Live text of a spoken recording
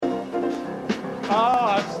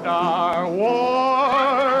Star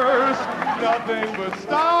Wars, nothing but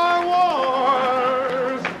Star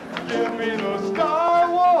Wars. Give me the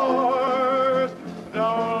Star Wars,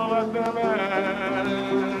 don't let them end.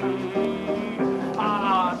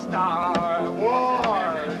 Star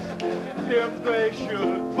Wars, if they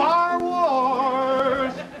should bar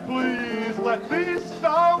wars, please let these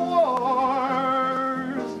Star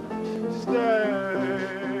Wars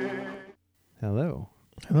stay. Hello.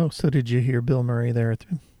 Hello. So did you hear Bill Murray there at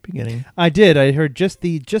the beginning? I did. I heard just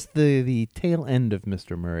the tail end of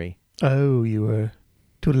Mr. Murray. Oh, you were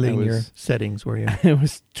twiddling your settings, were you? I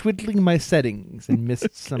was twiddling my settings and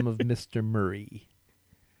missed some of Mr. Murray.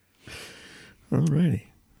 Alrighty.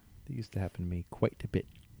 That used to happen to me quite a bit.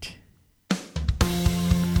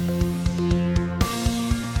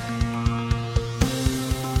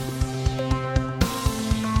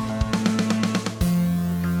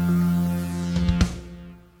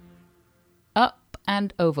 Up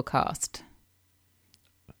and overcast.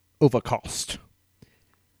 Overcast.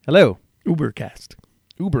 Hello. Ubercast.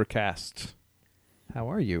 Ubercast. How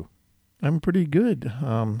are you? I'm pretty good.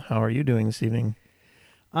 How are you doing this evening?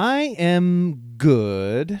 I am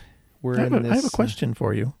good. I have a question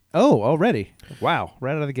for you. Oh, already? Wow!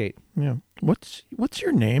 Right out of the gate. Yeah. What's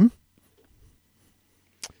your name?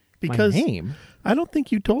 Because my name? I don't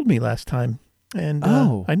think you told me last time. And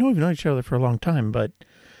I know we've known each other for a long time, but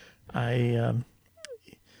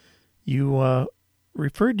you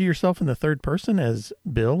referred to yourself in the third person as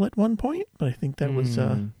Bill at one point, but I think that was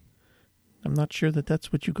I'm not sure that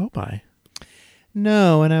that's what you go by.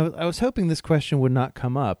 No, and I was hoping this question would not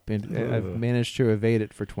come up, and I've managed to evade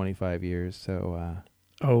it for 25 years. So,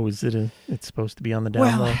 is it? It's supposed to be on the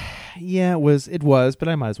down low? Yeah, it was, but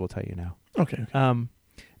I might as well tell you now. Okay.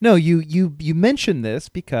 No, you mentioned this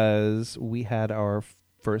because we had our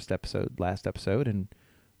last episode, and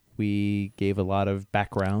we gave a lot of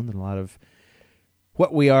background and a lot of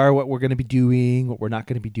what we are, what we're going to be doing, what we're not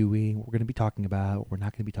going to be doing, what we're going to be talking about, what we're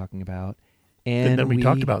not going to be talking about. And then we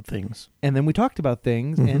talked about things. And then we talked about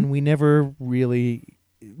things, and we never really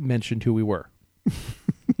mentioned who we were.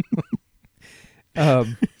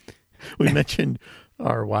 We mentioned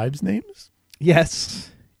our wives' names?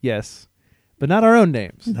 Yes, but not our own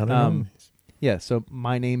names. Not our own names. Yeah, so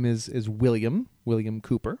my name is William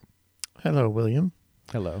Cooper. Hello, William.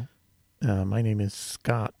 Hello. My name is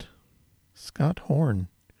Scott Horn.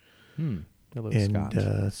 Hello, and, Scott.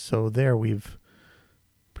 So there we've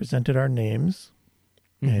presented our names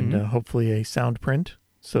and hopefully a sound print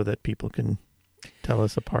so that people can tell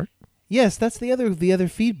us apart. Yes, that's the other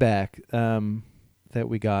feedback that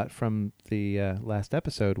we got from the last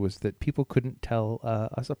episode was that people couldn't tell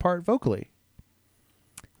us apart vocally,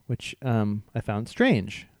 which I found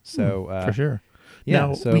strange. So for sure. Yeah,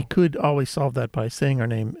 now, so we could always solve that by saying our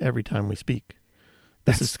name every time we speak.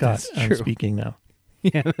 This is Scott. I'm speaking now.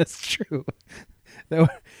 Yeah, that's true. That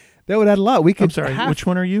would add a lot. We could. I'm sorry. Which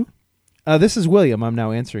one are you? This is William. I'm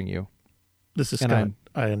now answering you. This is Scott.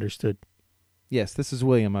 I understood. Yes, this is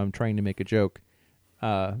William. I'm trying to make a joke.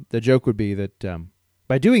 The joke would be that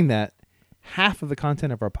by doing that, half of the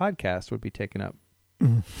content of our podcast would be taken up.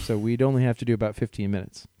 So we'd only have to do about 15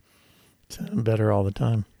 minutes. It's better all the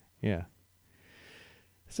time. Yeah.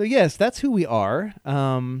 So yes, that's who we are.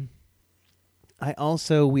 We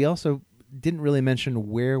also didn't really mention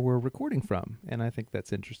where we're recording from, and I think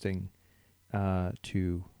that's interesting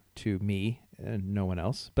to me and no one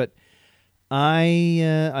else. But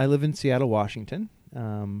I live in Seattle, Washington.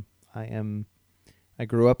 I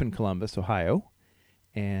grew up in Columbus, Ohio,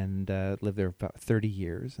 and lived there about 30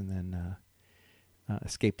 years, and then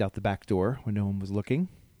escaped out the back door when no one was looking,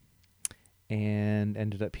 and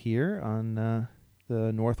ended up here on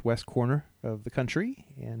the northwest corner of the country,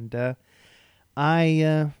 and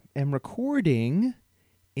I am recording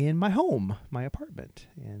in my home, my apartment,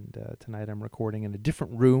 and tonight I'm recording in a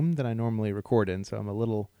different room than I normally record in, so I'm a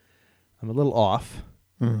little off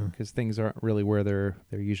because things aren't really where they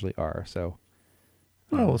usually are. So,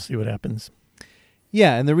 we'll see what happens.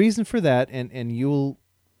 Yeah, and the reason for that, and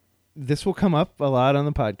this will come up a lot on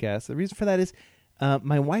the podcast. The reason for that is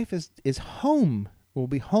my wife is home. Will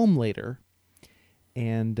be home later.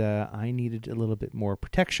 And I needed a little bit more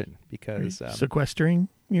protection because... sequestering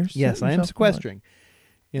yourself? Yes, I am sequestering.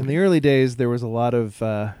 In the early days, there was a lot of,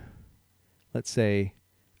 let's say...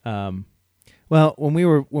 when we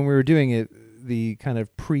were doing it, the kind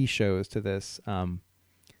of pre-shows to this,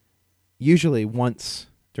 usually once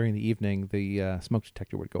during the evening, the smoke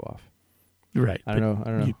detector would go off. Right. I don't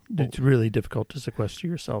know. It's really difficult to sequester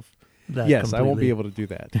yourself that Yes, completely. I won't be able to do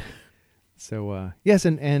that. So yes,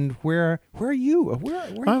 and where are you? Where are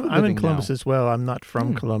you I'm in living Columbus now? as well. I'm not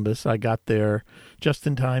from Columbus. I got there just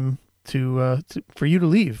in time to for you to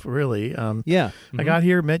leave. Really, Yeah, I got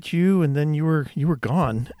here, met you, and then you were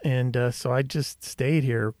gone, and so I just stayed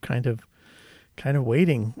here, kind of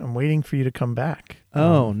waiting. I'm waiting for you to come back.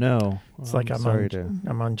 Oh no, It's like I'm sorry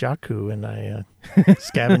on Jakku, and I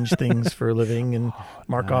scavenge things for a living and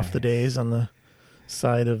mark off the days on the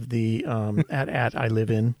side of the at I live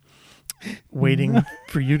in, waiting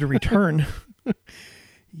for you to return.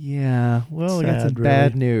 Yeah, well, I got some Sad,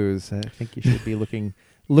 bad really. news. I think you should be looking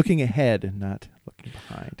ahead and not looking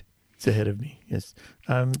behind. It's ahead of me. Yes.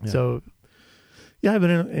 So, yeah, I've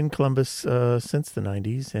been in Columbus since the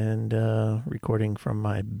 90s and recording from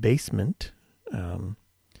my basement.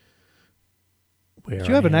 Where But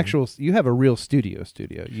you have I am. you have a real studio.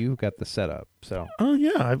 You've got the setup. So Oh,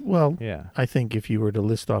 yeah. yeah, I think if you were to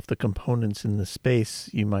list off the components in the space,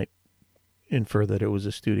 you might infer that it was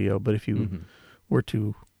a studio. But if you were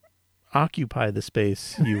to occupy the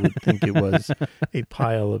space, you would think it was a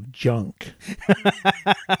pile of junk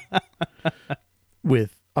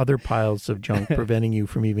with other piles of junk preventing you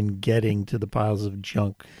from even getting to the piles of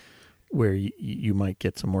junk where you might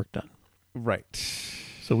get some work done. right.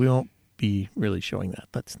 So we won't be really showing that.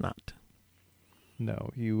 That's not.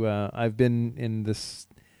 No, you. I've been in this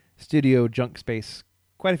studio junk space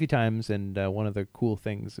quite a few times, and one of the cool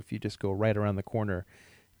things, if you just go right around the corner,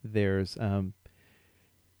 there's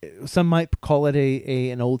some might call it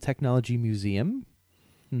an old technology museum.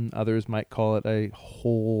 Others might call it a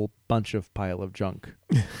whole bunch of pile of junk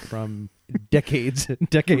from decades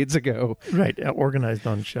ago. Right. Organized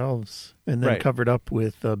on shelves and then covered up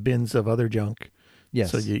with bins of other junk.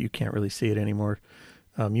 Yes. So you can't really see it anymore.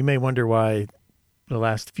 You may wonder why the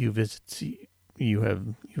last few visits you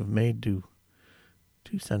have made to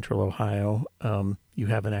Central Ohio, you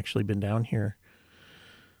haven't actually been down here.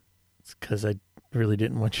 It's because I really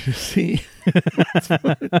didn't want you to see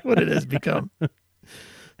what it has become.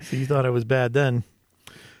 So you thought I was bad then.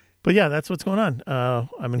 But yeah, that's what's going on.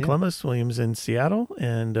 I'm in Columbus, William's in Seattle,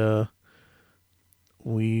 and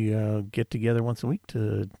we get together once a week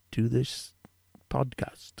to do this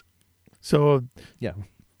podcast. So Yeah.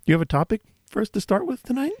 you have a topic for us to start with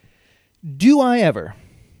tonight? Do I ever?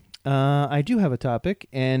 I do have a topic,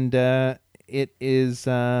 and it is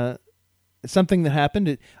something that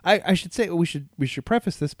happened. I should say we should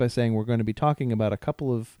preface this by saying we're going to be talking about a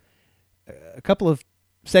couple of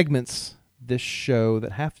segments this show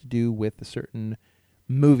that have to do with a certain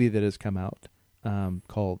movie that has come out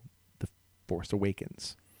called The Force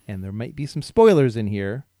Awakens, and there might be some spoilers in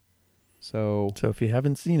here. So if you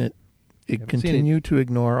haven't seen it, continue to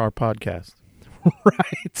ignore our podcast.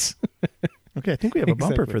 Right. Okay, I think we have a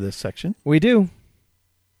bumper Exactly. for this section. We do.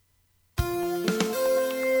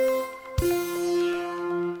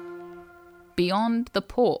 Beyond the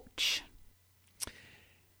porch.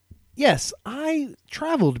 Yes, I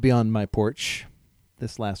traveled beyond my porch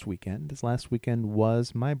this last weekend. This last weekend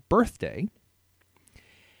was my birthday.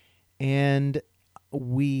 And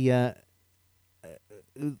we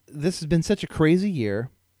this has been such a crazy year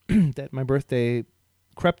that my birthday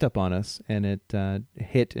crept up on us, and it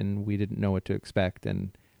hit, and we didn't know what to expect,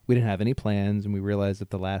 and we didn't have any plans, and we realized at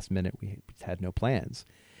the last minute we had no plans.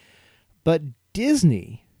 But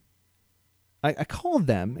Disney, I called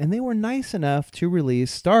them, and they were nice enough to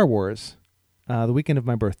release Star Wars the weekend of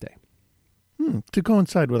my birthday. To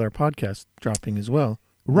coincide with our podcast dropping as well.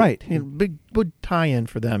 Right. Big tie-in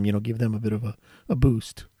for them, give them a bit of a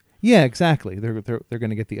boost. Yeah, exactly. They're going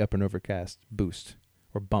to get the Up and Overcast boost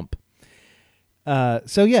or bump.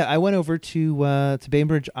 So yeah, I went over to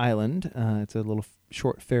Bainbridge Island. It's a little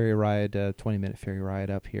short ferry ride, 20-minute ferry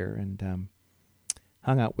ride up here, and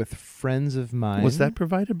hung out with friends of mine. Was that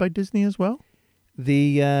provided by Disney as well?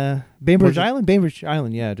 The Bainbridge Island? Bainbridge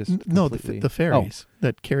Island, yeah. Just No, completely. the ferries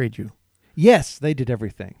that carried you. Yes, they did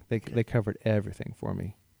everything. They covered everything for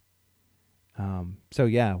me. So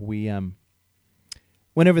yeah, we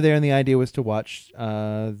went over there, and the idea was to watch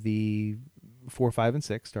the 4, 5, and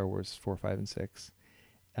 6, Star Wars 4, 5, and 6,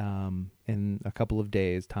 in a couple of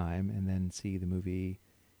days' time, and then see the movie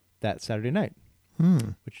that Saturday night.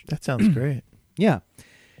 Which That sounds great. yeah.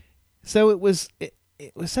 So it was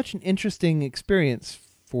such an interesting experience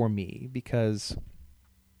for me because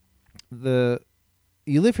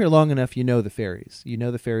you live here long enough, you know the ferries. You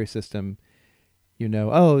know the ferry system. You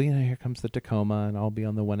know, here comes the Tacoma, and I'll be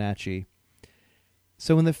on the Wenatchee.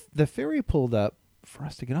 So when the ferry pulled up for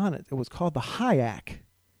us to get on it, it was called the Hyak,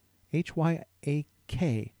 Hyak.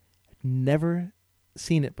 I'd never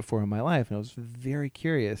seen it before in my life, and I was very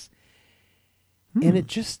curious. And it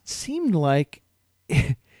just seemed like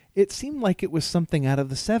it seemed like it was something out of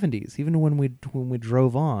the 70s, even when we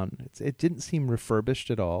drove on. It didn't seem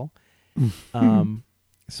refurbished at all.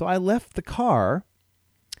 So I left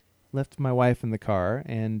my wife in the car,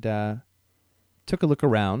 and took a look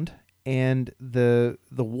around, and the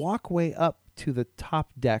walkway up to the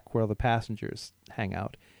top deck where all the passengers hang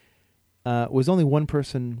out was only one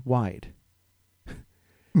person wide.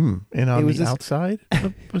 And on the outside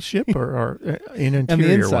of the ship or in interior? On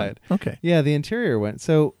the inside. One? Okay. Yeah, the interior one.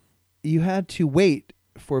 So you had to wait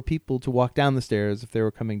for people to walk down the stairs if they were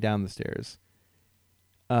coming down the stairs.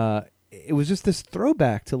 It was just this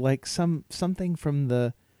throwback to like something from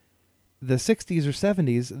the 60s or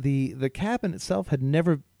 70s. The cabin itself had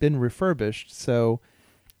never been refurbished, so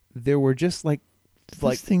there were just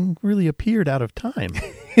this thing really appeared out of time.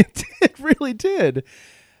 It really did.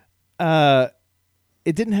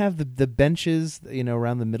 It didn't have the benches,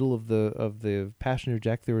 around the middle of the passenger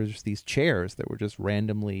deck. There were just these chairs that were just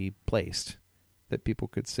randomly placed that people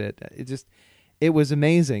could sit. It was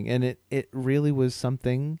amazing, and it really was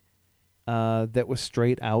something that was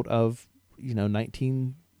straight out of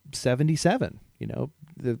 1977.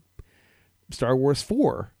 The Star Wars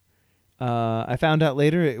 4. I found out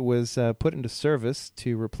later it was put into service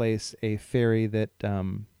to replace a ferry that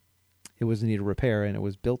it was in need of repair, and it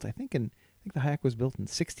was built. I think the Hayak was built in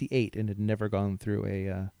 '68 and had never gone through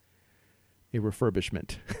a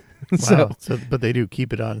refurbishment. Wow! But they do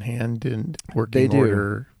keep it on hand and working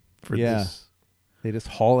order for this. They just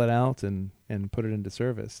haul it out and put it into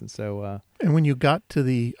service, and so. And when you got to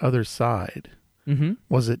the other side,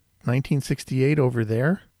 was it 1968 over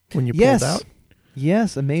there when you pulled out?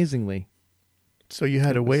 Yes, amazingly. So you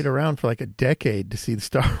had to wait around for like a decade to see the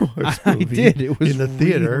Star Wars movie. I did. It was in the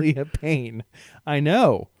theater. Really a pain. I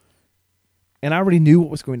know. And I already knew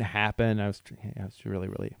what was going to happen. I was really,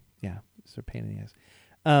 really, it's a pain in the ass.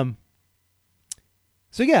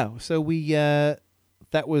 So we,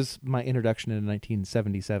 that was my introduction in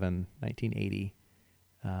 1977, 1980.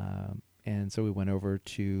 And so we went over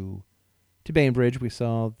to Bainbridge. We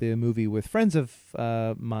saw the movie with friends of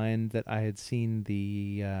mine that I had seen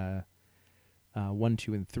the 1,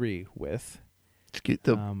 2, and 3 with.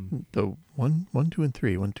 The 1, 2, and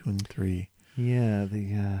 3. 1, 2, and 3. Yeah,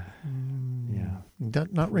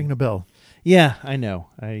 Not ringing a bell. Yeah, I know.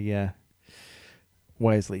 I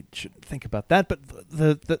wisely shouldn't think about that. But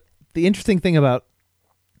the interesting thing about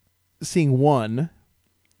seeing 1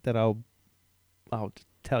 that I'll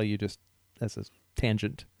tell you just as a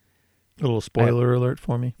tangent. A little spoiler alert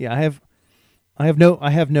for me. Yeah, I have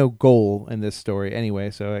no goal in this story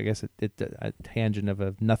anyway. So I guess a tangent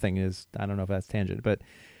of nothing is, I don't know if that's tangent, but.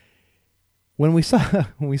 When we saw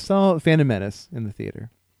Phantom Menace in the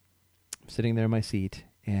theater, I'm sitting there in my seat,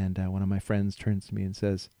 and one of my friends turns to me and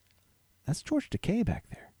says, "That's George Takei back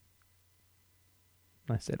there."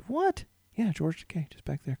 And I said, "What?" "Yeah, George Takei, just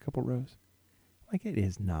back there, a couple rows." I'm like, "It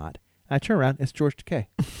is not." I turn around, it's George Takei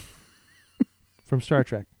from Star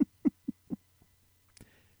Trek.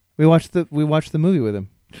 We watched the movie with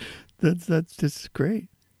him. That's just great.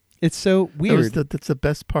 It's so weird. That's the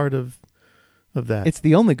best part of that. It's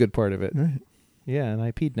the only good part of it. Right. Yeah, and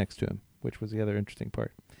I peed next to him, which was the other interesting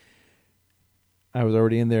part. I was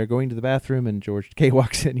already in there going to the bathroom, and George Takei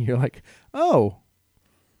walks in, and you're like, "Oh,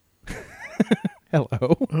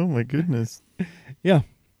 hello." Oh my goodness. Yeah.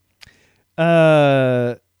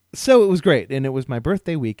 So it was great, and it was my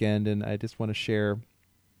birthday weekend, and I just want to share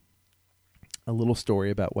a little story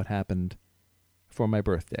about what happened for my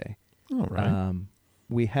birthday. All right.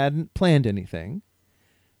 We hadn't planned anything,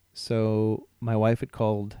 so my wife had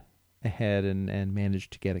called ahead and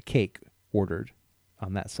managed to get a cake ordered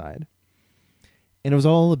on that side. And it was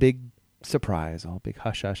all a big surprise, all big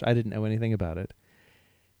hush-hush. I didn't know anything about it.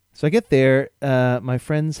 So I get there. My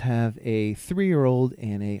friends have a 3-year-old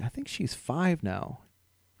and I think she's 5 now.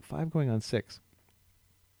 5 going on 6.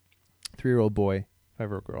 3-year-old boy,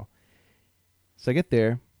 5-year-old girl. So I get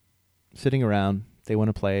there, sitting around. They want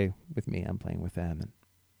to play with me. I'm playing with them. And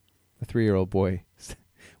the 3-year-old boy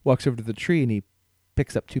walks over to the tree and he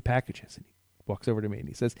picks up 2 packages. And he walks over to me and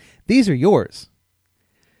he says, "These are yours."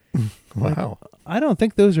 Wow. Like, "I don't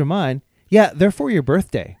think those are mine." "Yeah, they're for your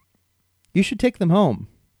birthday. You should take them home."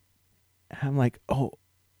 And I'm like, "Oh,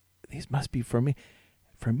 these must be for me."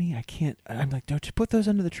 "For me, I can't." I'm like, "Don't you put those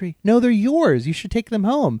under the tree." "No, they're yours. You should take them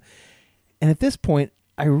home." And at this point,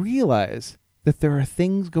 I realize that there are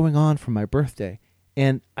things going on for my birthday.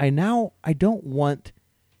 And I don't want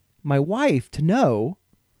my wife to know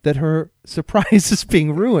that her surprise is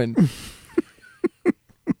being ruined.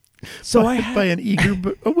 So by an eager,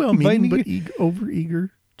 but well-meaning, but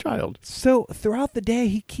overeager child. So throughout the day,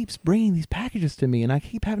 he keeps bringing these packages to me, and I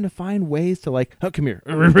keep having to find ways to like, oh, come here.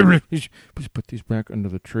 Please put these back under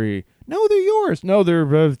the tree. No, they're yours. No, they're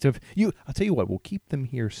you. I'll tell you what. We'll keep them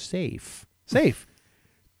here safe. Safe.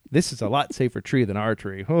 This is a lot safer tree than our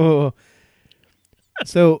tree. Oh.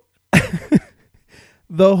 So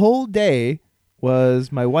the whole day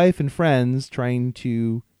was my wife and friends trying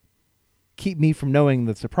to keep me from knowing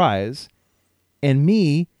the surprise, and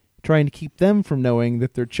me trying to keep them from knowing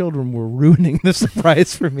that their children were ruining the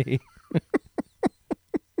surprise for me.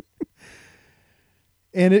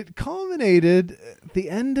 And it culminated at the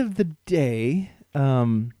end of the day.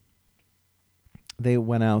 They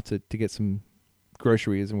went out to get some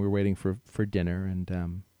groceries, and we were waiting for dinner,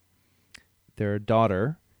 and their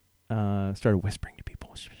daughter started whispering to people.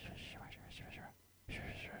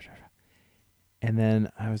 And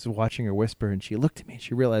then I was watching her whisper, and she looked at me, and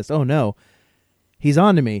she realized, oh no, he's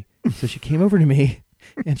on to me. So she came over to me,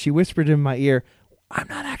 and she whispered in my ear, I'm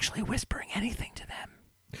not actually whispering anything to them.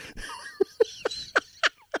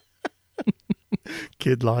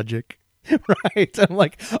 Kid logic. Right. I'm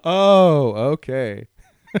like, oh, okay.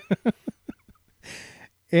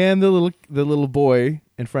 And the little boy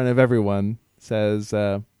in front of everyone says,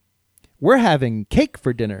 we're having cake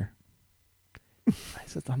for dinner.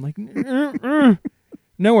 I'm like, no,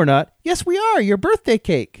 we're not. Yes, we are. Your birthday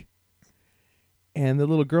cake. And the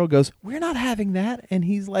little girl goes, we're not having that. And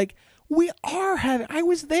he's like, we are having. I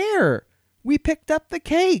was there. We picked up the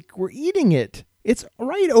cake. We're eating it. It's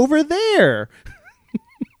right over there.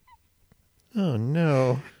 Oh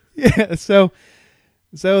no. Yeah. So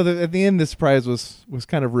at the end, the surprise was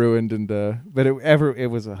kind of ruined, and but it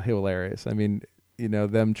was hilarious. I mean,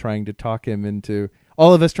 them trying to talk him into.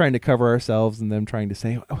 All of us trying to cover ourselves, and them trying to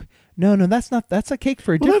say, "Oh, no, that's a cake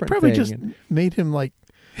for a different that probably thing." just made him like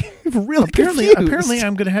really apparently confused.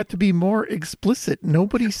 I'm going to have to be more explicit.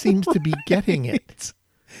 Nobody seems to be getting it.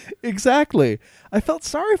 Exactly. I felt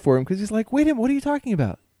sorry for him because he's like, "Wait a minute, what are you talking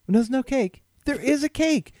about? There's no cake. There is a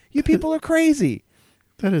cake. You people are crazy."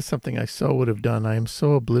 That is something I so would have done. I am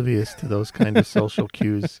so oblivious to those kind of social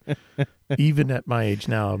cues, even at my age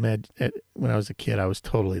now. When I was a kid, I was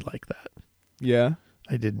totally like that. Yeah.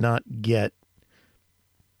 I did not get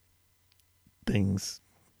things.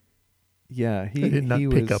 Yeah, I did not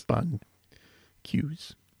pick up on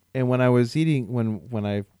cues. And when I was eating,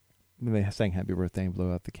 when they sang "Happy Birthday" and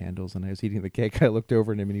blew out the candles, and I was eating the cake, I looked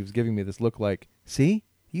over at him, and he was giving me this look like, "See,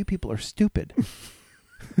 you people are stupid."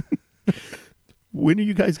 When are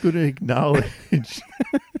you guys going to acknowledge?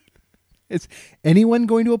 Is anyone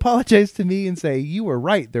going to apologize to me and say, "You were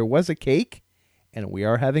right, there was a cake, and we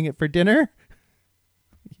are having it for dinner"?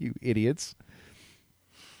 You idiots.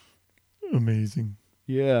 Amazing.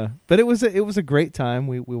 Yeah, but it was a great time.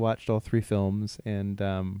 We watched all three films, and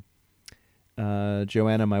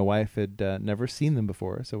Joanna, my wife, had never seen them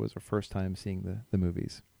before, so it was her first time seeing the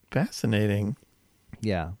movies. Fascinating.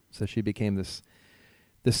 Yeah, so she became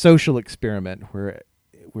the social experiment where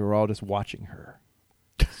we were all just watching her,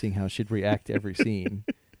 seeing how she'd react to every scene,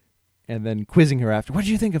 and then quizzing her after. What did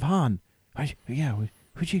you think of Han?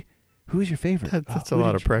 Who's your favorite? That's a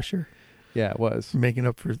lot of pressure. Yeah, it was. Making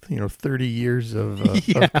up for 30 years of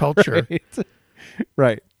culture.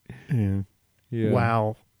 Right. Yeah. Yeah.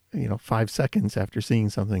 Wow. 5 seconds after seeing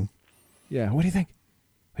something. Yeah. What do you think?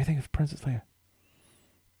 What do you think of Princess Leia?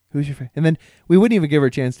 Who's your favorite? And then we wouldn't even give her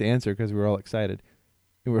a chance to answer because we were all excited.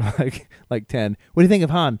 We were like 10. What do you think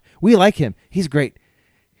of Han? We like him. He's great.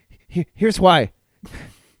 Here's why.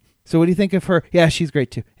 So what do you think of her? Yeah, she's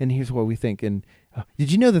great too. And here's what we think. And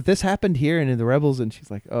did you know that this happened here and in the Rebels? And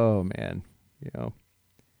she's like, oh man,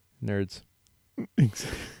 nerds.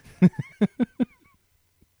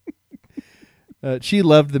 She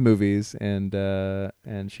loved the movies, and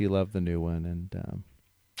she loved the new one, and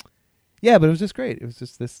yeah, but it was just great. It was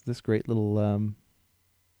just this great little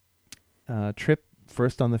trip.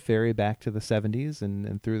 First on the ferry back to the 70s,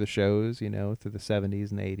 and through the shows, through the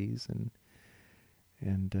 70s and 80s,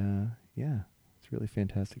 and yeah, it's a really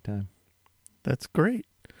fantastic time. That's great.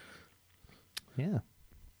 Yeah.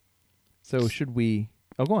 So should we?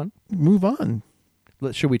 Oh, go on. Move on.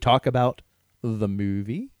 Should we talk about the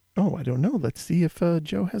movie? Oh, I don't know. Let's see if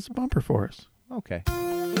Joe has a bumper for us. Okay.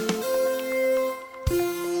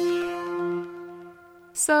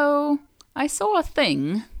 So I saw a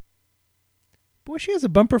thing. Boy, she has a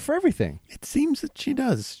bumper for everything. It seems that she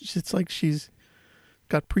does. It's like she's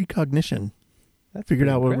got precognition. That's figured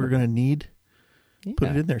out what incredible. we're going to need. Yeah. Put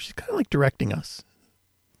it in there. She's kind of like directing us.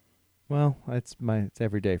 Well, it's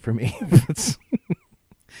every day for me.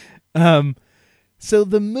 So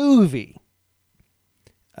the movie.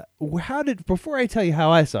 Before I tell you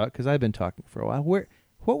how I saw it, because I've been talking for a while,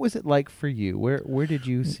 what was it like for you? Where did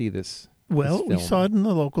you see this? Well, this we film? saw it in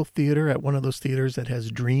the local theater at one of those theaters that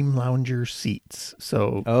has SqueakLounger Seats.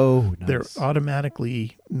 So Oh, nice. they're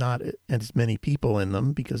automatically not as many people in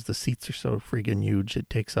them because the seats are so freaking huge. It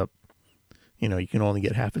takes up, you can only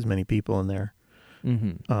get half as many people in there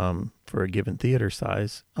for a given theater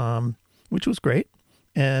size, which was great.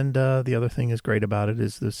 And the other thing is great about it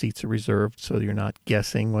is the seats are reserved, so you're not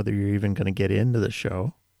guessing whether you're even going to get into the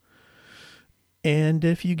show. And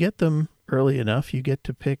if you get them early enough, you get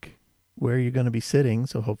to pick where you're going to be sitting,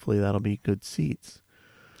 so hopefully that'll be good seats.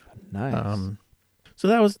 Nice. So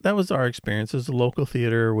that was our experience. It was a local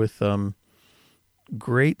theater with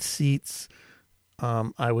great seats.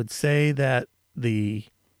 I would say that the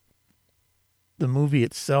movie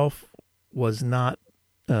itself was not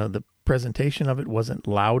the presentation of it wasn't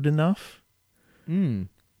loud enough. And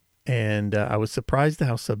I was surprised at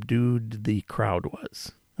how subdued the crowd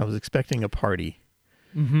was. I was expecting a party.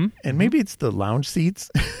 And maybe it's the lounge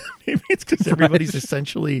seats. Maybe it's because everybody's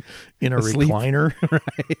essentially in a Asleep. recliner.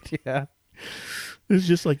 Right, yeah. It's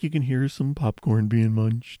just like you can hear some popcorn being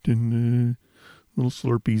munched and little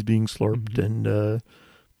Slurpees being slurped. And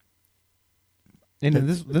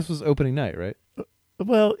this was opening night, right?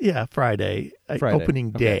 well, yeah, Friday. Opening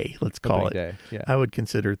Okay. day, let's call Opening it. day, yeah. I would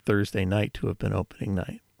consider Thursday night to have been opening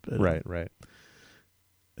night. But, Right.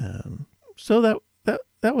 So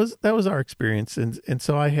that was our experience, and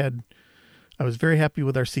so I was very happy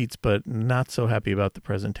with our seats, but not so happy about the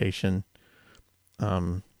presentation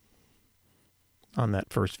on that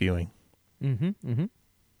first viewing.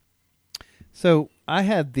 So I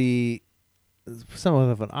had somewhat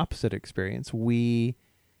of an opposite experience. We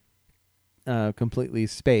completely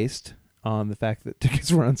spaced on the fact that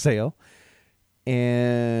tickets were on sale,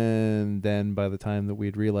 and then by the time that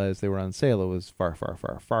we'd realized they were on sale, it was far, far,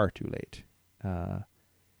 far, far too late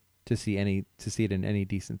to see it in any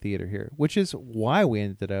decent theater here, which is why we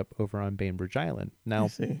ended up over on Bainbridge Island. Now,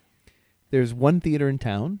 there's one theater in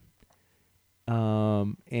town,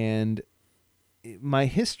 and my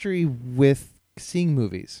history with seeing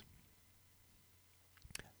movies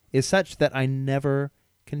is such that I never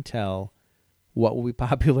can tell what will be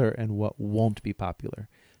popular and what won't be popular.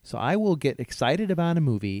 So I will get excited about a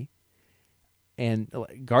movie, and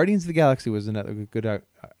Guardians of the Galaxy was another good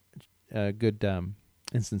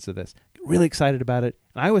instance of this. Really excited about it.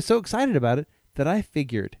 And I was so excited about it that I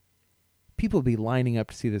figured people would be lining up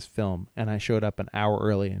to see this film, and I showed up an hour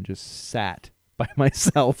early and just sat by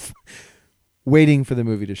myself waiting for the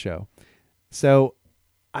movie to show. So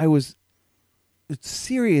I was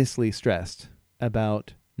seriously stressed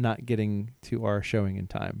about not getting to our showing in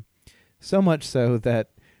time. So much so that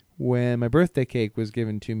when my birthday cake was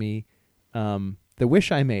given to me, the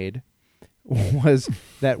wish I made was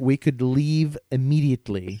that we could leave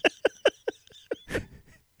immediately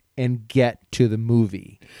and get to the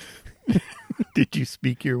movie. Did you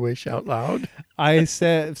speak your wish out loud? I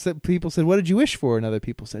said, people said, "What did you wish for?" And other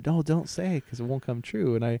people said, "Oh, don't say because it won't come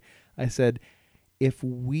true." And I said, if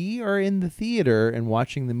we are in the theater and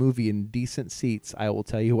watching the movie in decent seats, I will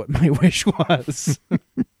tell you what my wish was.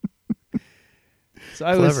 So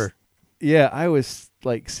I Clever. I was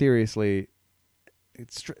like seriously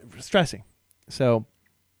stressing. So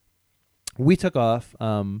we took off,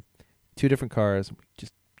 2 different cars. We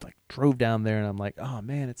just like drove down there, and I'm like, oh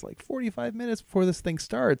man, it's like 45 minutes before this thing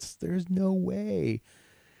starts. There's no way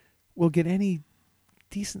we'll get any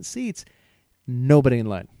decent seats. Nobody in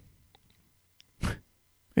line.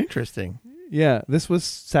 Interesting. Yeah, this was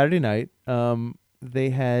Saturday night.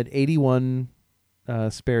 They had 81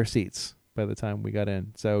 spare seats by the time we got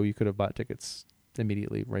in, so you could have bought tickets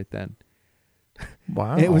immediately right then.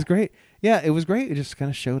 Wow. And it was great. Yeah, it was great. It just kind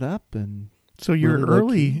of showed up, and so you're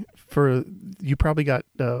really early you probably got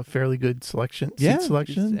fairly good seat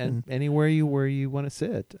selection, and anywhere where you want to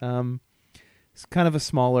sit. It's kind of a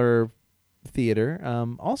smaller theater.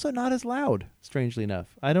 Also not as loud, strangely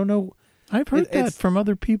enough. I don't know. I've heard that from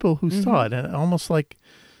other people who saw it, and almost like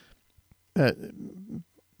it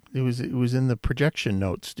was in the projection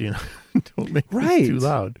notes. Don't make this too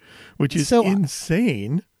loud, which is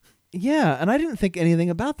insane. Yeah, and I didn't think anything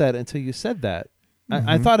about that until you said that.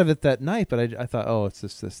 I thought of it that night, but I thought, oh, it's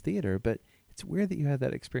just this theater. But it's weird that you had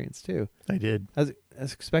that experience too. I did. I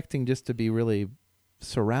was expecting just to be really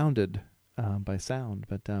surrounded by sound,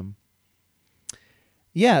 but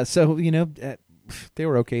yeah. So they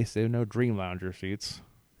were okay. So no SqueakLounger seats.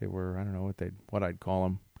 They were, I don't know what I'd call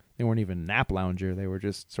them. They weren't even nap lounger. They were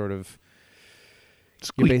just sort of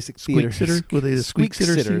your basic theater sitter. Were they the squeak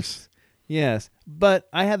sitters? Seats? Yes, but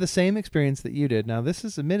I had the same experience that you did. Now, this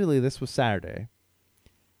was Saturday,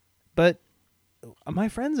 but my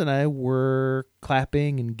friends and I were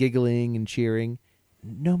clapping and giggling and cheering.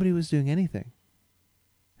 Nobody was doing anything.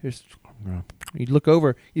 You'd look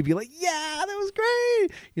over, you'd be like, yeah, that was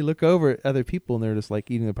great. You look over at other people and they're just like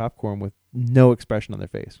eating the popcorn with no expression on their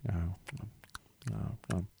face.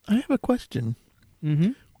 I have a question.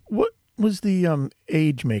 Mm-hmm. What was the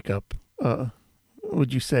age makeup?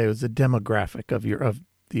 Would you say it was the demographic of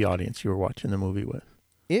the audience you were watching the movie with?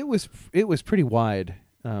 It was pretty wide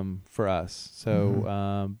for us.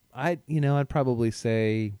 So I'd probably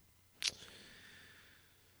say,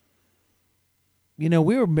 we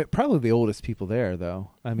were probably the oldest people there,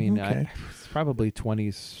 though. I mean, Okay. it's probably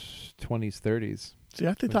 20s, 30s. See,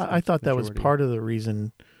 I thought that was part of the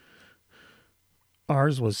reason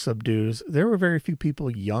ours was subdued. There were very few people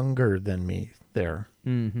younger than me there,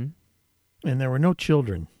 Mm-hmm. and there were no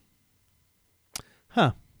children.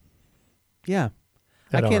 Huh. Yeah.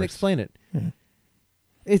 At I can't ours. explain it. Yeah.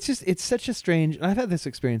 It's such a strange, I've had this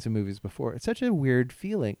experience in movies before. It's such a weird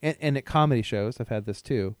feeling. And at comedy shows, I've had this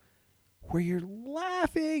too, where you're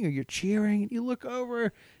laughing or you're cheering and you look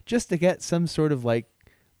over just to get some sort of like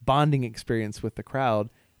bonding experience with the crowd.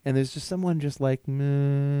 And there's just someone just like,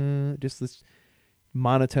 meh, just this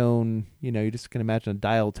monotone, you just can imagine a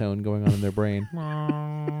dial tone going on in their brain.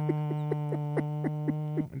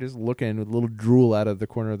 Just looking with a little drool out of the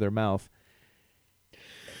corner of their mouth.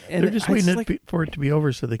 And They're just waiting for it to be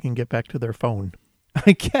over so they can get back to their phone.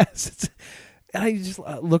 I guess. And I just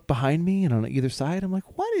look behind me and on either side, I'm like,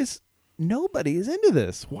 nobody is into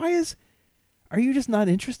this. Are you just not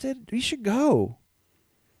interested? You should go.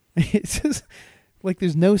 It's just like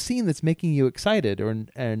there's no scene that's making you excited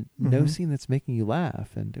and no scene that's making you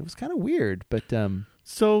laugh. And it was kind of weird. But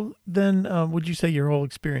So then would you say your whole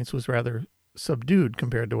experience was rather subdued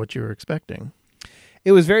compared to what you were expecting?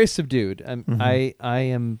 it was very subdued. Mm-hmm. I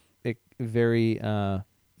am very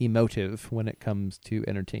emotive when it comes to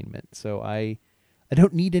entertainment. So I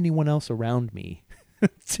don't need anyone else around me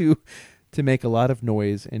to make a lot of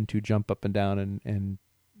noise and to jump up and down and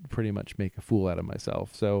pretty much make a fool out of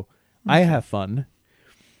myself. So I have fun.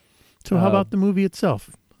 So how about the movie itself?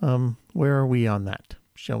 Where are we on that?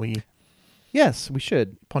 Shall we? Yes, we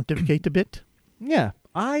should Pontificate a bit? Yeah,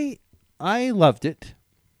 I loved it.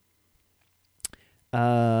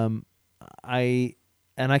 I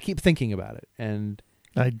keep thinking about it, and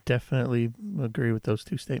I definitely agree with those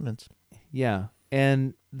two statements. yeah,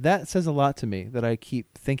 and that says a lot to me that I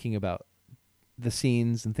keep thinking about the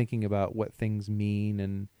scenes and thinking about what things mean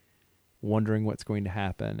and wondering what's going to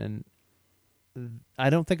happen. And I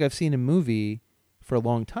don't think I've seen a movie for a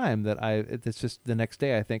long time that it's just the next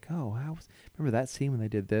day I think, oh, remember that scene when they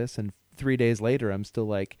did this? And 3 days later, I'm still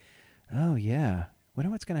like, oh yeah, wonder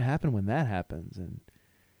what's going to happen when that happens. And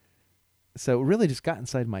so it really just got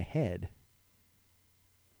inside my head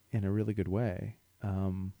in a really good way.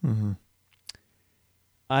 Mm-hmm.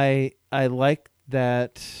 I like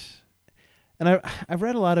that, and I've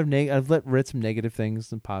read a lot of I've read some negative things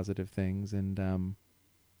and positive things, and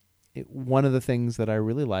one of the things that I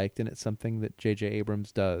really liked, and it's something that J.J.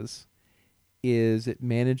 Abrams does, is it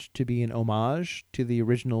managed to be an homage to the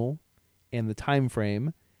original and the time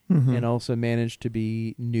frame, Mm-hmm. and also managed to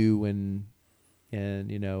be new and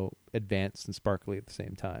advanced and sparkly at the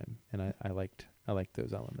same time. And I liked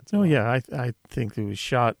those elements. Oh yeah, I think it was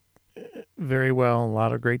shot very well. A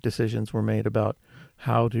lot of great decisions were made about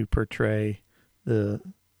how to portray the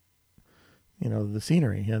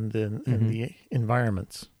scenery and the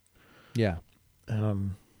environments. Yeah.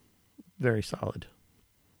 Very solid.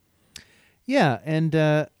 Yeah, and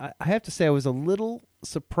I have to say I was a little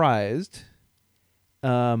surprised.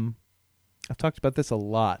 I've talked about this a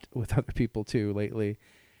lot with other people too lately.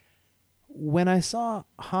 When I saw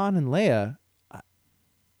Han and Leia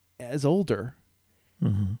as older,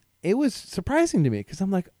 Mm-hmm. it was surprising to me because I'm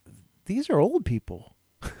like, these are old people.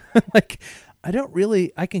 Like,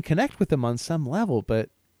 I can connect with them on some level, but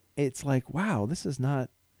it's like, wow, this is not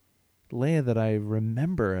Leia that I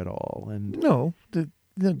remember at all. And No,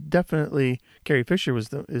 definitely Carrie Fisher is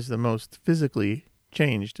the most physically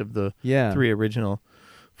changed of the three original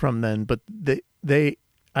from then. But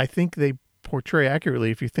I think they portray accurately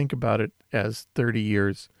if you think about it as 30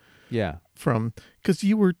 years. Yeah. From, because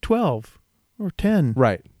you were 12 or 10.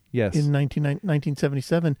 Right. Yes. In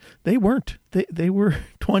 1977, they weren't. They were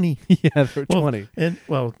 20. Yeah, they were 20. And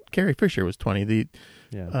Carrie Fisher was 20.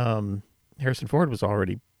 Harrison Ford was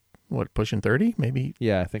already pushing 30, maybe.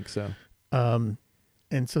 Yeah, I think so. And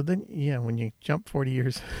so then, when you jump 40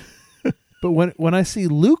 years. But when I see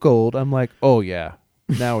Luke old, I'm like, oh yeah,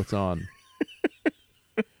 now it's on.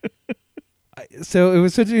 So it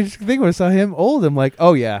was such an interesting thing when I saw him old. I'm like,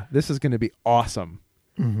 oh yeah, this is going to be awesome.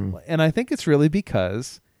 Mm-hmm. And I think it's really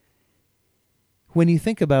because when you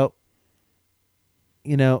think about,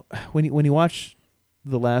 when you watch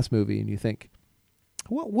the last movie and you think,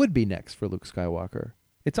 what would be next for Luke Skywalker?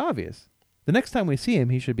 It's obvious. The next time we see him,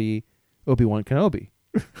 he should be Obi-Wan Kenobi.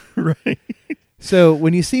 Right. So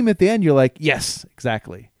when you see him at the end, you're like, yes,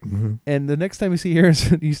 exactly. Mm-hmm. And the next time you see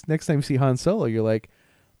next time you see Han Solo, you're like,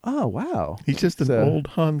 oh wow, He's just an old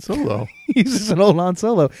Han Solo. he's just an old Han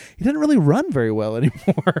Solo. He doesn't really run very well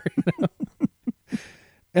anymore.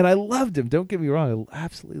 And I loved him. Don't get me wrong, I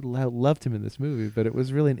absolutely loved him in this movie. But it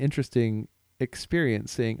was really an interesting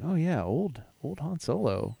experience seeing, oh yeah, old Han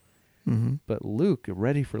Solo. Mm-hmm. But Luke,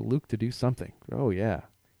 ready for Luke to do something. Oh yeah,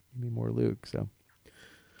 give me more Luke. So.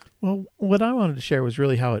 Well, what I wanted to share was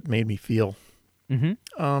really how it made me feel.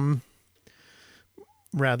 Mm-hmm.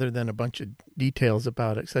 Rather than a bunch of details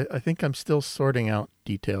about it. 'Cause I think I'm still sorting out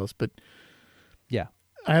details, but Yeah.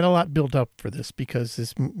 I had a lot built up for this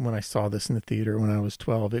because when I saw this in the theater when I was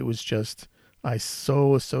 12, it was just, I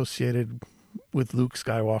so associated with Luke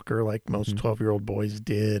Skywalker like most 12-year-old boys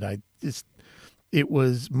did. It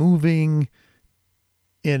was moving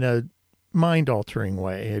in a mind-altering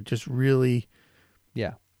way. It just really...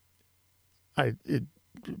 Yeah.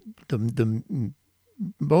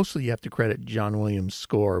 Mostly you have to credit John Williams'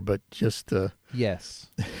 score, but just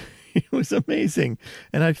Yes. it was amazing.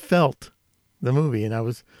 And I felt the movie, and I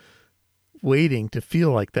was waiting to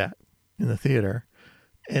feel like that in the theater.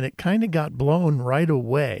 And it kind of got blown right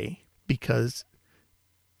away because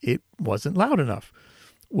it wasn't loud enough.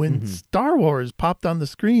 When Star Wars popped on the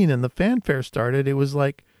screen and the fanfare started, it was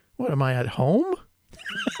like, what, am I at home?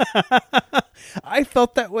 I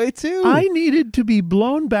felt that way too. I needed to be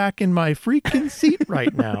blown back in my freaking seat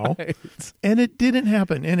right now. Right. And it didn't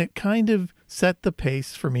happen. And it kind of set the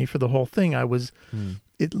pace for me for the whole thing.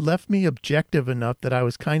 It left me objective enough that I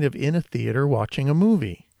was kind of in a theater watching a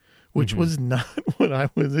movie, which was not what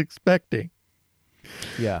I was expecting.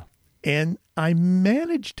 Yeah. And I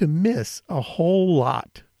managed to miss a whole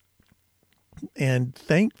lot. And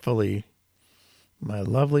thankfully, my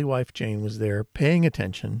lovely wife Jane was there paying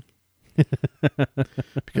attention.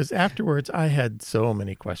 Because afterwards I had so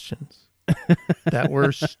many questions that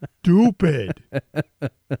were stupid.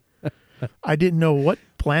 I didn't know what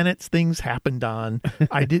planets things happened on.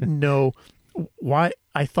 I didn't know why.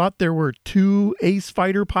 I thought there were 2 ace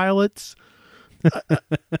fighter pilots.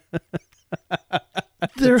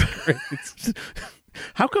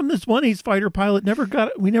 How come this one ace fighter pilot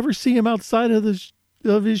we never see him outside of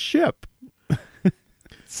his ship?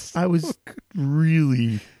 I was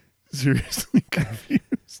really seriously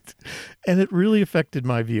confused, and it really affected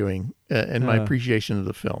my viewing and my appreciation of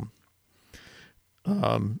the film.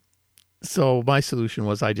 So my solution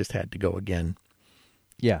was I just had to go again.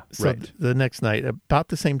 Yeah, so right. The next night, about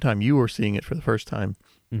the same time you were seeing it for the first time,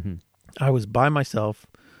 I was by myself,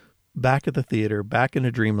 back at the theater, back in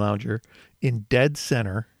a Dream Lounger, in dead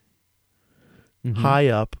center, high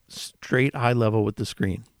up, straight eye level with the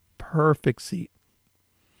screen. Perfect seat.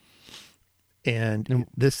 And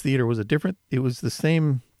this theater was it was the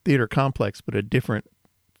same theater complex, but a different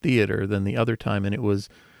theater than the other time. And it was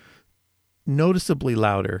noticeably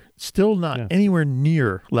louder, still not anywhere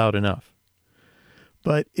near loud enough,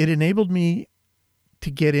 but it enabled me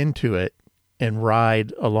to get into it and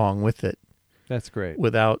ride along with it. That's great.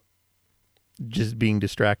 Without just being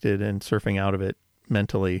distracted and surfing out of it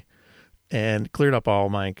mentally, and cleared up all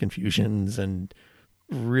my confusions and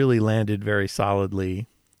really landed very solidly.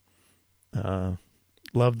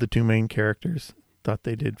 Loved the 2 main characters. Thought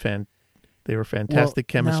they did they were fantastic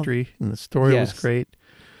chemistry, and the story was great.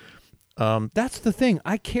 That's the thing.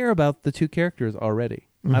 I care about the 2 characters already.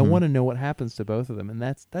 I want to know what happens to both of them, and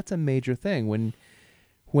that's a major thing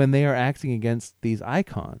when they are acting against these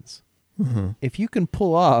icons. If you can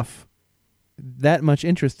pull off that much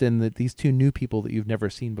interest in these 2 new people that you've never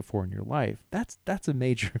seen before in your life, that's a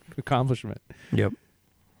major accomplishment. Yep.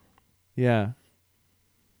 Yeah.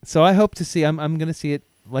 So I hope to see. I'm going to see it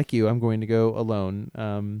like you. I'm going to go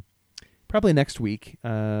alone. Probably next week.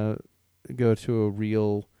 Go to a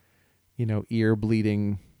real, ear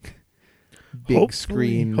bleeding, big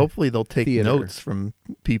screen. Hopefully they'll take theater. Notes from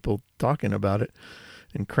people talking about it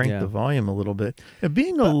and crank the volume a little bit.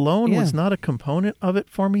 Being alone was not a component of it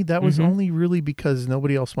for me. That was only really because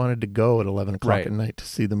nobody else wanted to go at 11 o'clock at night to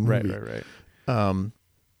see the movie. Right.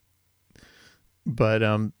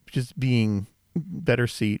 But just being better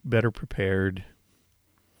seat, better prepared.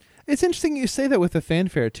 It's interesting you say that with the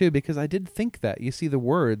fanfare too, because I did think that. You see the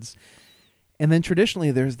words, and then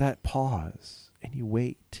traditionally there's that pause, and you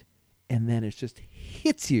wait, and then it just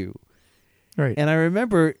hits you. Right. And I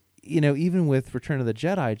remember even with Return of the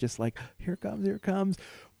Jedi, just like, here it comes,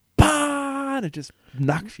 bah! And it just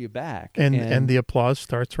knocks you back. And the applause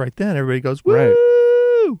starts right then. Everybody goes, woo! Right.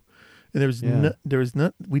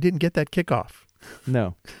 And we didn't get that kickoff.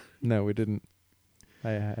 No, we didn't. I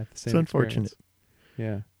had the same. It's unfortunate. Experience.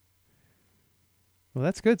 Yeah. Well,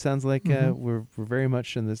 that's good. Sounds like we're very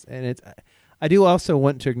much in this, and it's. I do also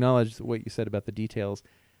want to acknowledge what you said about the details.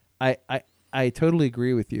 I totally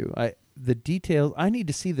agree with you. The details. I need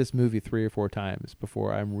to see this movie 3 or 4 times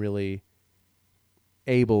before I'm really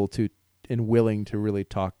able to and willing to really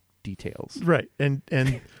talk details. Right, and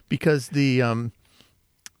because the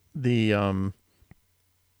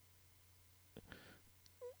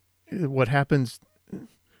what happens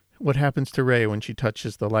to Rey when she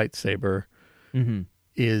touches the lightsaber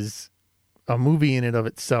is a movie in and of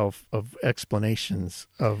itself of explanations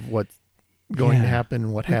of what's going to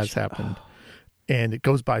happen, what has happened, and it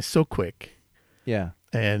goes by so quick. Yeah,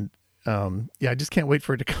 and I just can't wait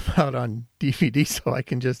for it to come out on DVD so I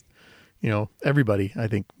can just, everybody I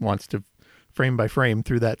think wants to frame by frame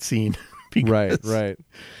through that scene. Right.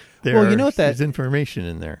 There's information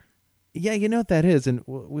in there. Yeah, you know what that is, and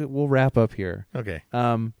we'll wrap up here. Okay.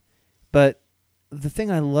 But the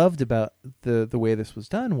thing I loved about the way this was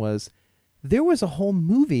done was there was a whole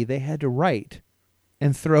movie they had to write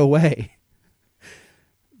and throw away.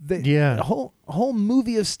 A whole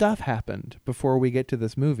movie of stuff happened before we get to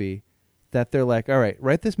this movie that they're like, all right,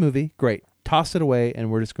 write this movie, great, toss it away, and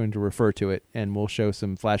we're just going to refer to it, and we'll show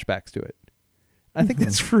some flashbacks to it. I think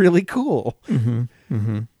that's really cool. Because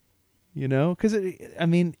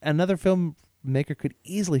another filmmaker could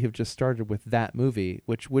easily have just started with that movie,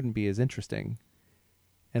 which wouldn't be as interesting,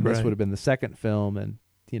 and this would have been the second film, and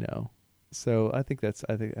so I think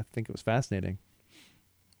it was fascinating.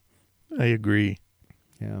 I agree.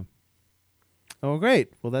 Yeah. Oh,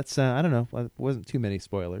 great. Well, that's I don't know. It wasn't too many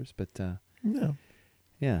spoilers, but no.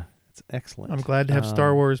 Yeah, it's excellent. I'm glad to have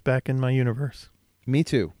Star Wars back in my universe. Me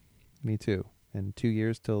too. And 2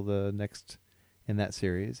 years till the next in that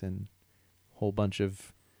series, and a whole bunch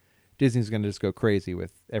of Disney's going to just go crazy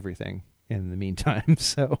with everything in the meantime.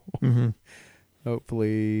 So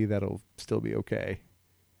hopefully that'll still be okay.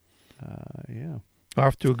 Yeah.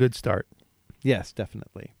 Off to a good start. Yes,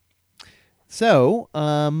 definitely. So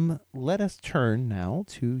let us turn now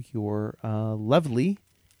to your lovely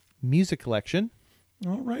music collection.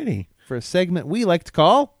 All righty. For a segment we like to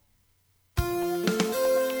call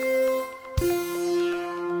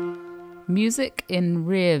Music in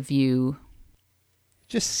Rear View.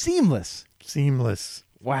 Just seamless.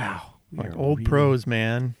 Wow. Like old pros,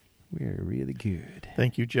 man. We are really good.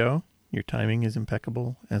 Thank you, Joe. Your timing is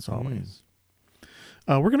impeccable, as always.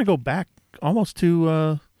 We're going to go back almost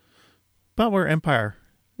to about where Empire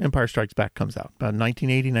Strikes Back comes out, about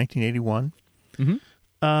 1980, 1981.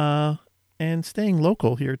 And staying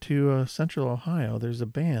local here to Central Ohio, there's a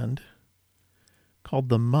band called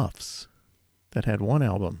the Muffs that had one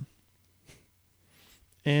album.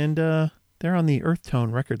 And they're on the Earth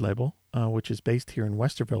Tone record label, which is based here in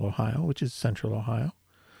Westerville, Ohio, which is Central Ohio.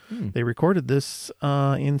 They recorded this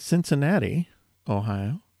in Cincinnati,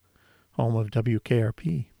 Ohio, home of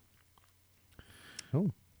WKRP.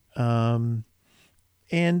 Oh.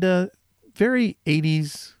 And very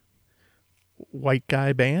 80s white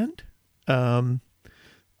guy band.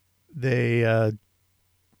 They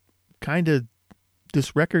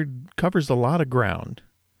this record covers a lot of ground.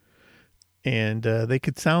 And they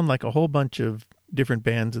could sound like a whole bunch of different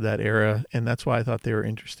bands of that era, and that's why I thought they were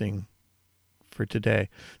interesting for today.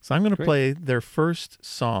 So I'm going to play their first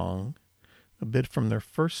song, a bit from their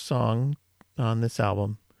first song on this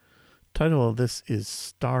album. The title of this is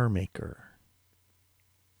Star Maker.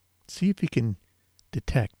 See if you can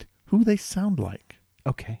detect who they sound like.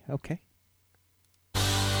 Okay.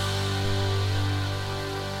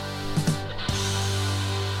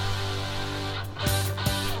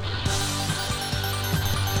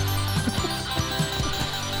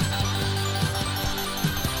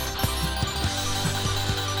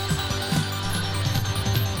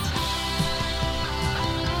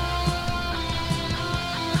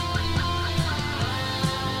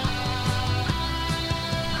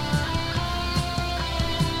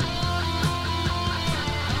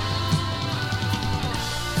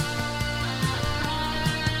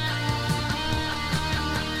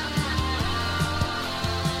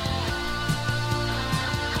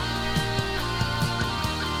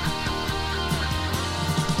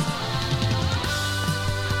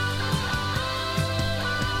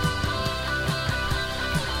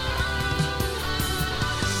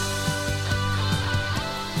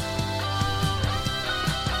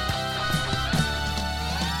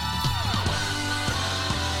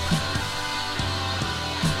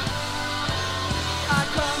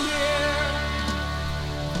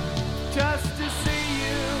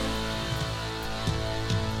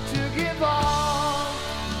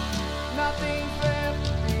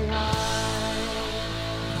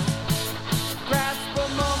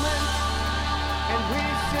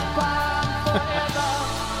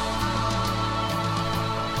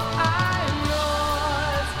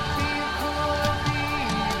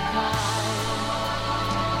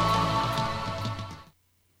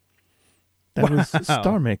 That was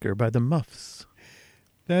Star Maker by the Muffs.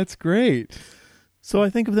 That's great. So I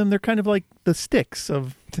think of them, they're kind of like the Styx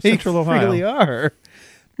of They Central Ohio. really are. What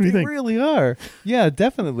do you They think? really are. Yeah,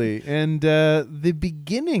 definitely. And the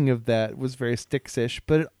beginning of that was very Styx-ish,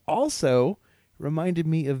 but it also reminded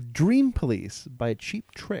me of Dream Police by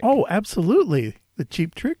Cheap Trick. Oh, absolutely. The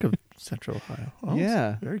Cheap Trick of Central Ohio. Oh,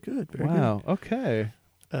 Yeah. Very good. Very Wow. Okay.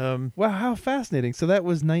 good. Wow, how fascinating. So that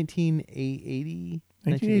was 1980?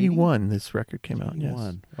 1981, this record came out. Yes.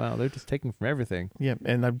 1981. Wow, they're just taking from everything. Yeah,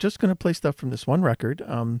 and I'm just going to play stuff from this one record.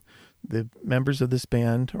 The members of this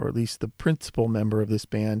band, or at least the principal member of this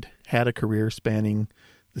band, had a career spanning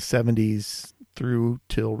the 70s through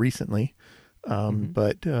till recently.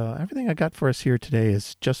 But everything I got for us here today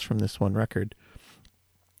is just from this one record.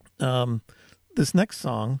 This next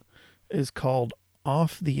song is called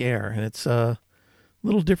Off the Air, and it's a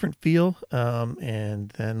little different feel. And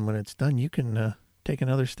then when it's done, you can take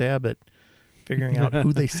another stab at figuring out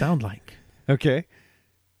who they sound like. Okay.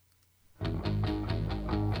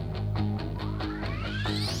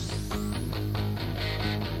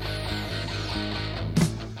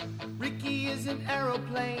 Ricky is an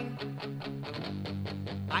aeroplane.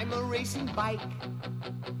 I'm a racing bike.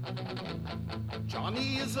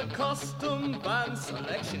 Johnny is a custom van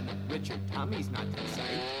selection. Richard Tommy's not in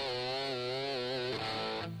sight.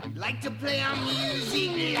 We like to play our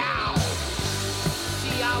music loud.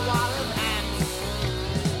 See our wall of amps.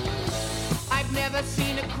 I've never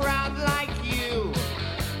seen a crowd like you.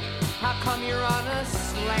 How come you're on a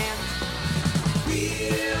slant?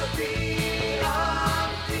 We'll be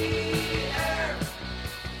off the air.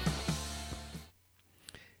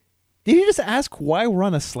 Did he just ask why we're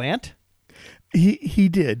on a slant? He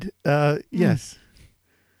did. Yes.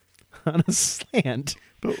 On a slant.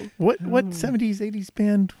 But what 70s, 80s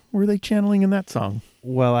band were they channeling in that song?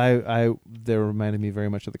 Well, they reminded me very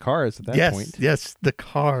much of the Cars at that point. Yes, the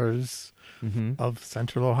Cars of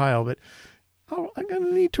Central Ohio. But I'm going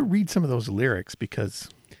to need to read some of those lyrics because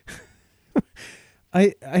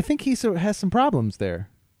I think he has some problems there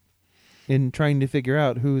in trying to figure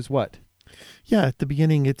out who's what. yeah, at the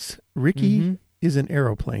beginning it's Ricky is an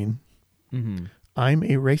aeroplane. Mm-hmm. I'm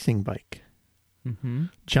a racing bike. Mm-hmm.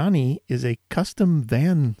 Johnny is a custom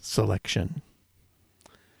van selection.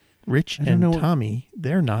 Rich I don't and know- Tommy,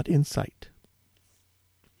 they're not in sight.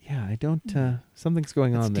 Yeah, I don't. Something's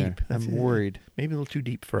going That's on there. deep. That's I'm worried. Maybe a little too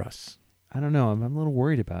deep for us. I don't know. I'm a little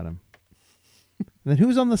worried about him. And then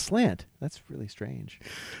who's on the slant? That's really strange.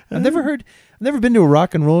 I've never been to a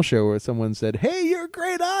rock and roll show where someone said, "Hey, you're a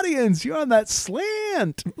great audience. You're on that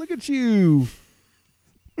slant. Look at you."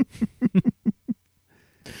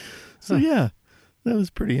 So yeah, that was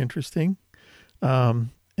pretty interesting. And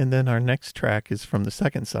then our next track is from the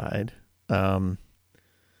second side.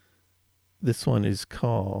 This one is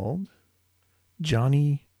called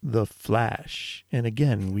Johnny the Flash. And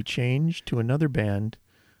again, we change to another band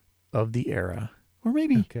of the era, or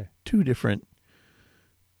maybe two different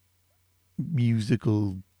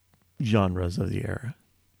musical genres of the era.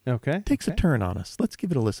 Okay. Takes a turn on us. Let's give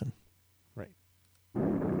it a listen. Right.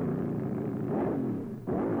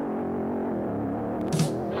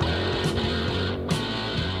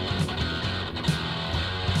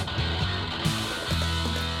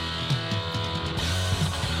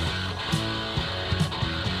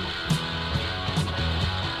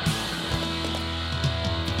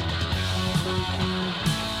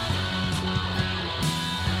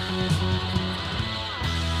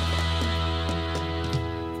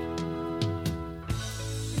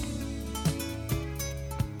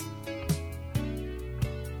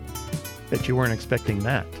 Bet you weren't expecting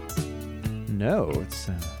that. No, it's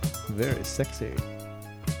very sexy.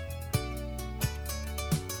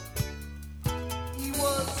 He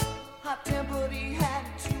was hot-tempered, he had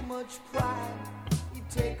too much pride. He'd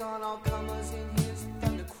take on all comers in his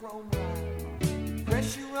thunderchrome ride.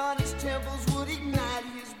 Pressure on his temples would ignite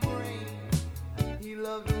his brain. He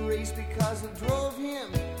loved to race because it drove him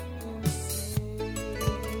insane.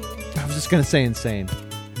 I was just gonna say insane.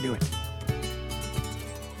 Knew it.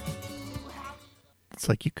 It's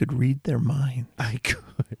like you could read their mind. I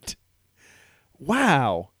could.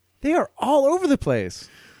 Wow, they are all over the place.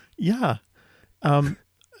 Yeah.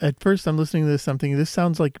 At first, I'm listening to this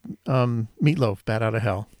sounds like Meatloaf, Bat Out of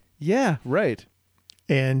Hell. Yeah, right.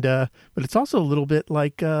 And but it's also a little bit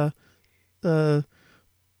like Meatloaf's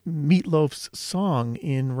song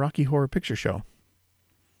in Rocky Horror Picture Show.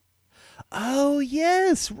 Oh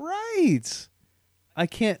yes, right. I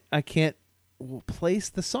can't place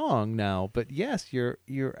the song now. But yes, you're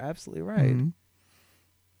absolutely right. Mhm.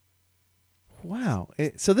 Wow.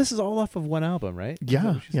 So this is all off of one album, right? Is that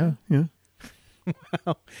Yeah, what you yeah. said?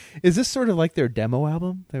 Wow. Is this sort of like their demo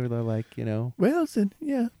album? They're like, Well,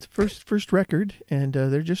 it's first record, and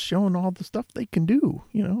they're just showing all the stuff they can do.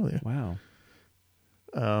 wow.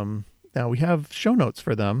 Now we have show notes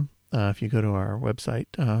for them. If you go to our website,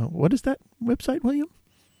 what is that website, William?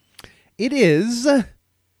 It is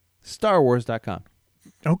StarWars.com.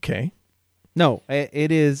 Okay. No,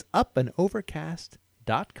 it is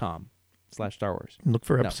upandovercast.com/Star Wars. Look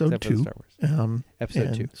for No, episode except for the 2. Star Wars. Episode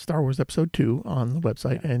and 2. Star Wars episode 2 on the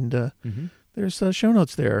website, and Mm-hmm. there's show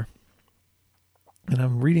notes there. And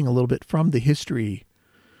I'm reading a little bit from the history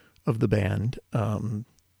of the band.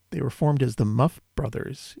 They were formed as the Muff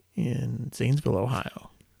Brothers in Zanesville,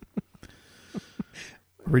 Ohio.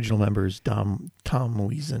 Original members, Tom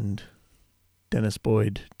Wiesand, Dennis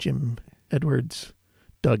Boyd, Jim Edwards,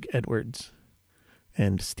 Doug Edwards,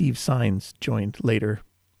 and Steve Sines joined later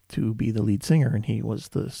to be the lead singer, and he was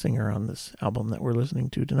the singer on this album that we're listening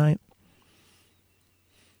to tonight.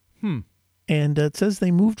 And it says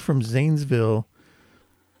they moved from Zanesville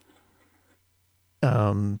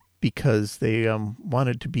because they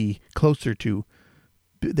wanted to be closer to...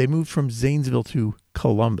 They moved from Zanesville to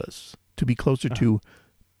Columbus to be closer to,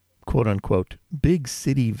 quote-unquote, big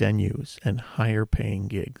city venues and higher-paying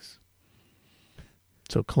gigs.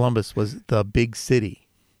 So Columbus was the big city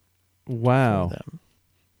Wow. for them.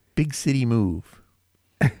 Big city move.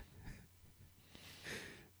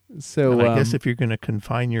 So And I guess if you're going to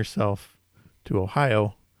confine yourself to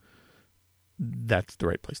Ohio, that's the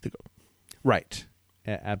right place to go. right.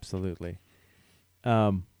 Absolutely.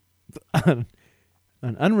 An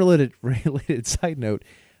unrelated side note,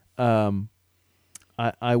 I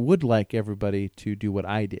would like everybody to do what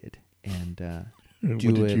I did and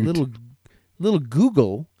do a little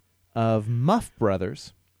Google of Muff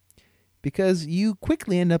Brothers, because you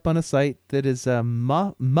quickly end up on a site that is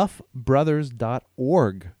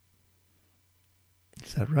muffbrothers.org.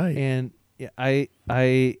 Is that right? And I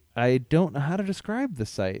don't know how to describe the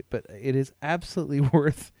site, but it is absolutely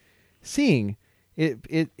worth seeing.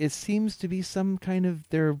 It seems to be some kind of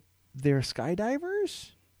they're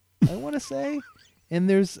skydivers, I want to say, and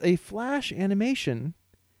there's a flash animation.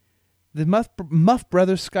 The Muff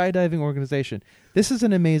Brothers Skydiving Organization. This is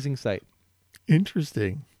an amazing site.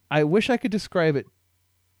 Interesting. I wish I could describe it.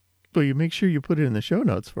 Well, you make sure you put it in the show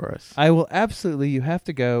notes for us. I will absolutely. You have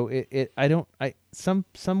to go.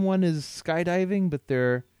 Someone is skydiving, but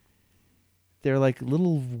they're like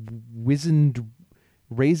little wizened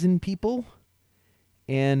raisin people,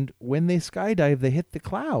 and when they skydive, they hit the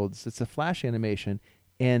clouds. It's a flash animation,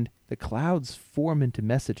 and the clouds form into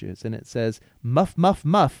messages, and it says, "Muff, muff,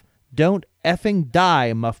 muff, don't effing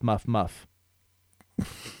die, muff, muff, muff."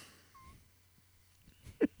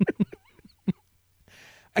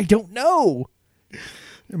 I don't know.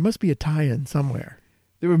 There must be a tie-in somewhere.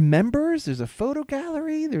 There are members. There's a photo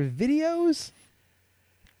gallery. There's videos.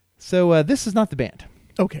 So this is not the band.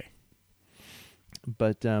 Okay.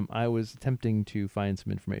 But I was attempting to find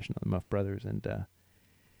some information on the Muff Brothers, and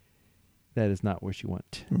that is not what you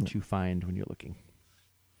want to find when you're looking.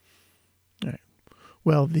 All right.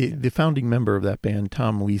 Well, the founding member of that band,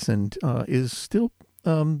 Tom Wiesand, is still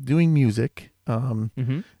doing music.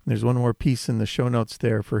 There's one more piece in the show notes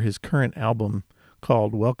there for his current album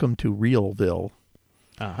called Welcome to Realville.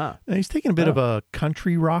 Uh-huh. And he's taking a bit of a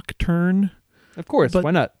country rock turn. Of course,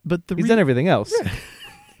 why not? But He's done everything else.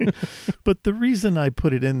 But the reason I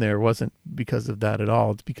put it in there wasn't because of that at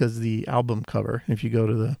all. It's because the album cover, if you go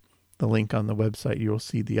to the link on the website, you'll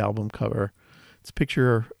see the album cover. It's a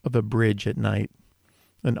picture of a bridge at night,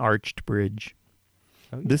 an arched bridge.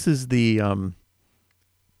 Oh, yeah. This is the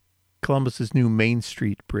Columbus's new Main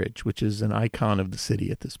Street Bridge, which is an icon of the city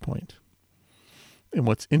at this point. And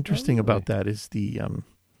what's interesting about that is the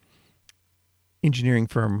engineering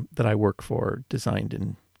firm that I work for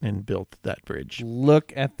designed and built that bridge.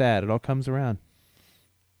 Look at that. It all comes around.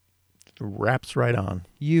 It wraps right on.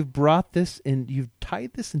 You've brought this and you've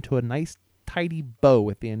tied this into a nice, tidy bow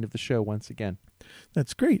at the end of the show once again.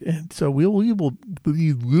 That's great. And so we will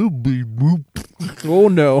be... Oh,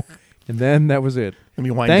 no. And then that was it. Let me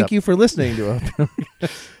wind Thank up. you for listening to us.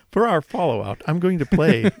 For our follow-out, I'm going to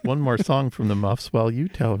play one more song from the Muffs while you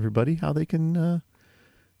tell everybody how they can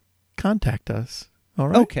contact us. All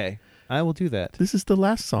right? Okay. I will do that. This is the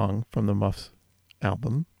last song from the Muffs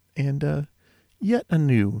album, and yet a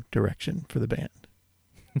new direction for the band.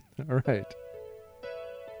 All right.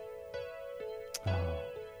 Oh.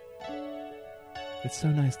 It's so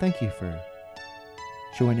nice. Thank you for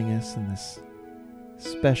joining us in this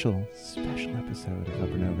special episode of Up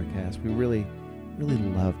and Overcast. We really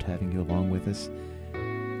loved having you along with us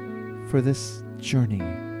for this journey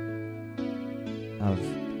of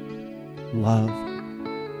love,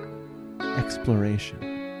 exploration.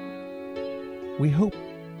 We hope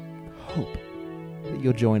that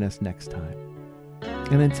you'll join us next time.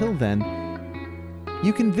 And until then,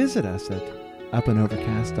 you can visit us at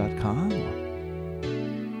upandovercast.com,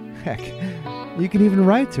 or heck, you can even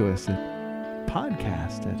write to us at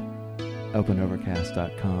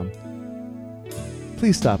podcast@upandovercast.com.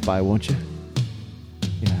 Please stop by, won't you?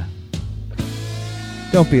 Yeah.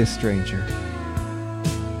 Don't be a stranger.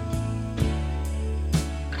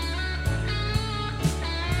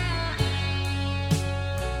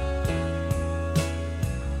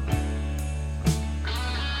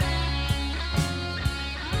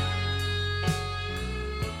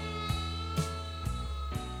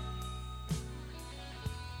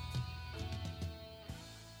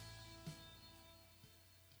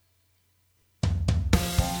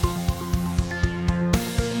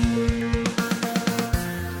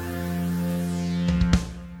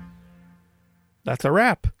 That's a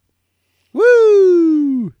wrap.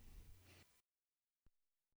 Woo!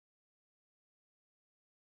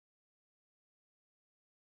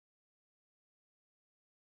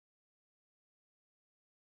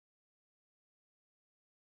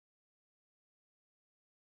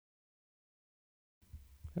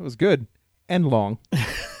 That was good and long.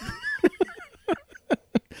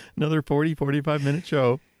 Another 45 minute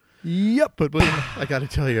show. Yep. But I got to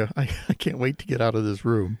tell you, I can't wait to get out of this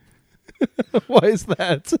room. Why is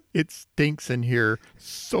that? It stinks in here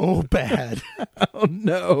so bad. Oh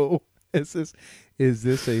no! Is this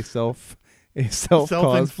a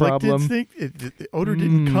self-caused problem? Stink? The odor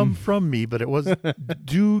didn't come from me, but it was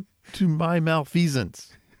due to my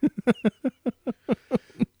malfeasance.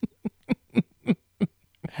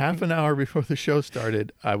 Half an hour before the show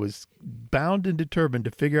started, I was bound and determined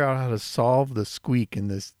to figure out how to solve the squeak in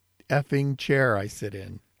this effing chair I sit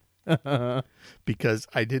in. Because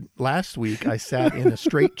last week I sat in a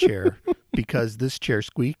straight chair because this chair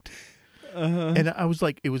squeaked. And I was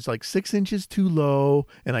like, it was like 6 inches too low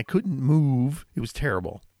and I couldn't move. It was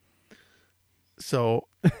terrible. So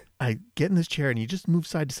I get in this chair and you just move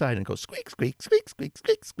side to side and it goes squeak, squeak, squeak, squeak,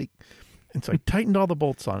 squeak, squeak. And so I tightened all the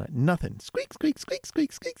bolts on it. Nothing. Squeak, squeak, squeak,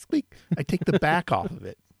 squeak, squeak, squeak. I take the back off of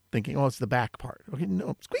it thinking, oh, it's the back part. Okay,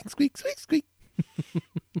 no, squeak, squeak, squeak, squeak.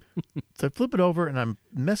 So I flip it over and I'm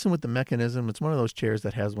messing with the mechanism. It's one of those chairs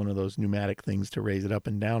that has one of those pneumatic things to raise it up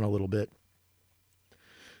and down a little bit.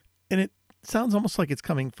 And it sounds almost like it's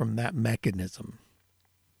coming from that mechanism.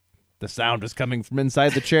 The sound is coming from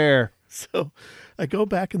inside the chair. So I go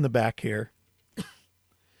back in the back here.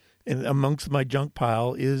 And amongst my junk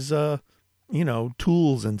pile is,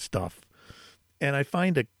 tools and stuff. And I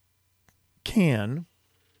find a can,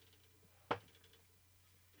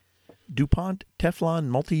 DuPont Teflon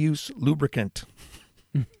multi-use lubricant.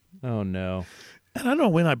 Oh, no. And I don't know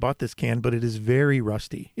when I bought this can, but it is very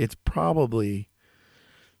rusty. It's probably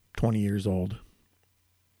 20 years old.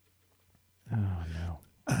 Oh, no.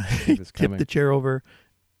 I tip the chair over,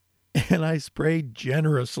 and I spray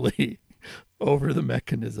generously over the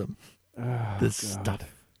mechanism. Oh, this God.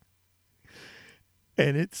 stuff.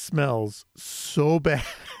 And it smells so bad.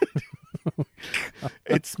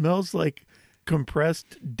 It smells like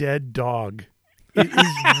compressed dead dog. It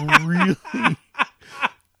is really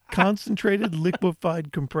concentrated,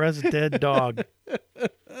 liquefied, compressed dead dog.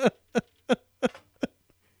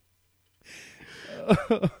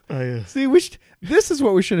 See, this is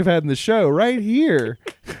what we should have had in the show right here.